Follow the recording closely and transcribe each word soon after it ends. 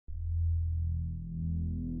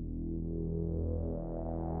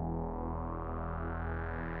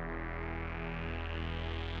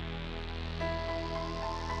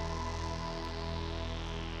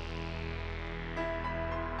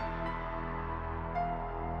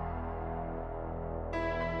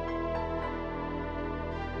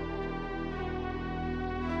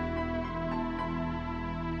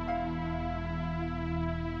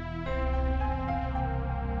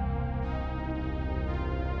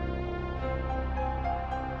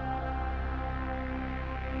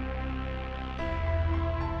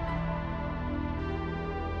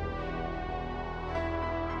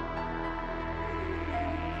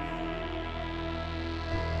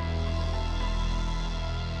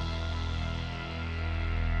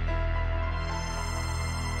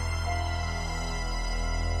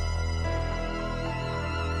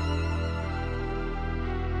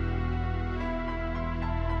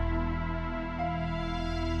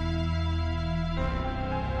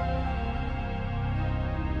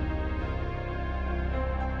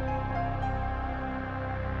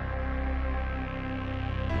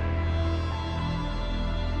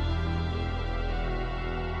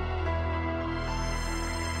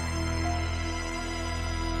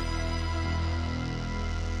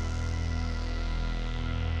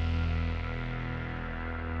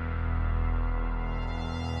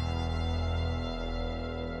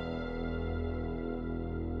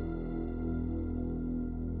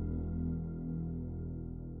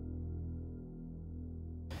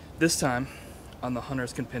This time, on the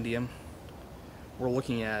Hunters Compendium, we're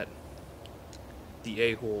looking at the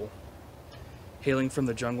Ahool, hailing from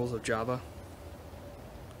the jungles of Java,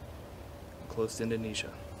 close to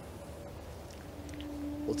Indonesia.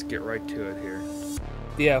 Let's get right to it here.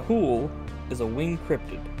 The Ahool is a winged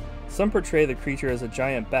cryptid. Some portray the creature as a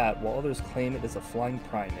giant bat, while others claim it is a flying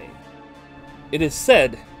primate. It is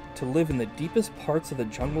said to live in the deepest parts of the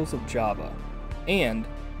jungles of Java, and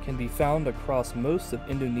can be found across most of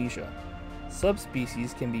Indonesia.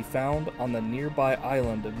 Subspecies can be found on the nearby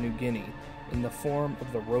island of New Guinea in the form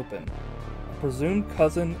of the ropen, a presumed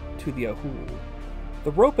cousin to the Ahool.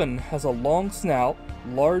 The ropen has a long snout,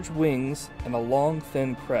 large wings, and a long,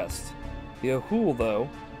 thin crest. The Ahool, though,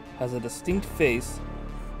 has a distinct face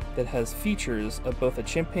that has features of both a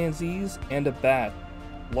chimpanzee's and a bat,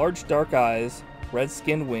 large dark eyes,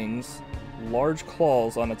 red-skinned wings, large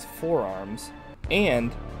claws on its forearms,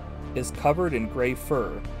 and is covered in gray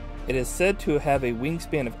fur. It is said to have a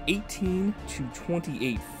wingspan of 18 to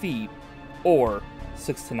 28 feet, or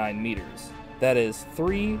 6 to 9 meters. That is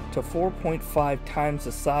 3 to 4.5 times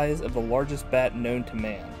the size of the largest bat known to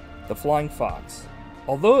man, the flying fox.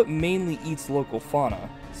 Although it mainly eats local fauna,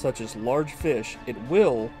 such as large fish, it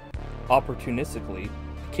will, opportunistically,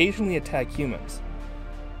 occasionally attack humans.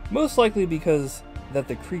 Most likely because that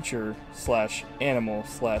the creature slash animal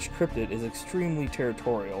slash cryptid is extremely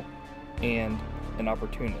territorial and an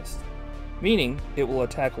opportunist, meaning it will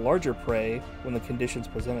attack larger prey when the conditions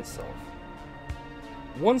present itself.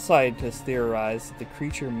 One scientist theorized that the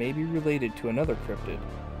creature may be related to another cryptid,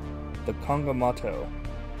 the Kongamato.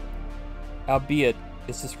 Albeit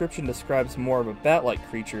its description describes more of a bat-like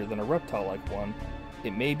creature than a reptile-like one,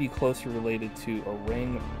 it may be closely related to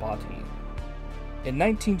orang bati. In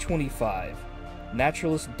 1925,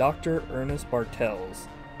 naturalist Dr. Ernest Bartels,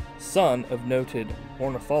 son of noted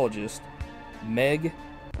ornithologist Meg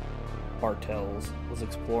Bartels, was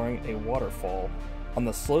exploring a waterfall on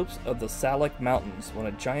the slopes of the Salak Mountains when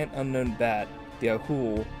a giant unknown bat, the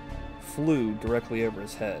Ahool, flew directly over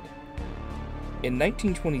his head. In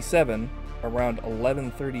 1927, around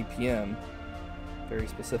 11:30 p.m., very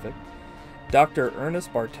specific, Dr.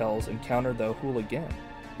 Ernest Bartels encountered the Ahool again.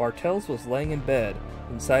 Bartels was laying in bed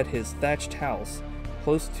inside his thatched house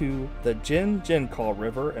close to the Jenjenkal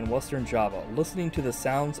River in western Java, listening to the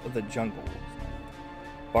sounds of the jungle.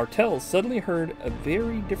 Bartels suddenly heard a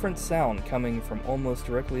very different sound coming from almost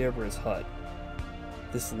directly over his hut.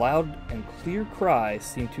 This loud and clear cry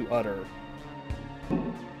seemed to utter,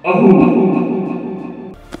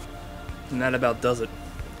 "Ahool!" And that about does it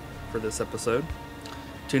for this episode.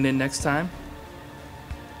 Tune in next time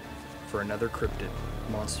for another cryptid,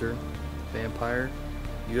 monster, vampire,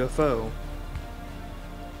 UFO,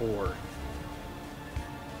 or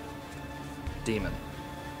demon.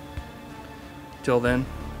 Till then,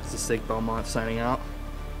 this is Steak Belmont signing out.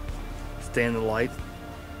 Stay in the light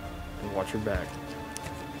and watch your back.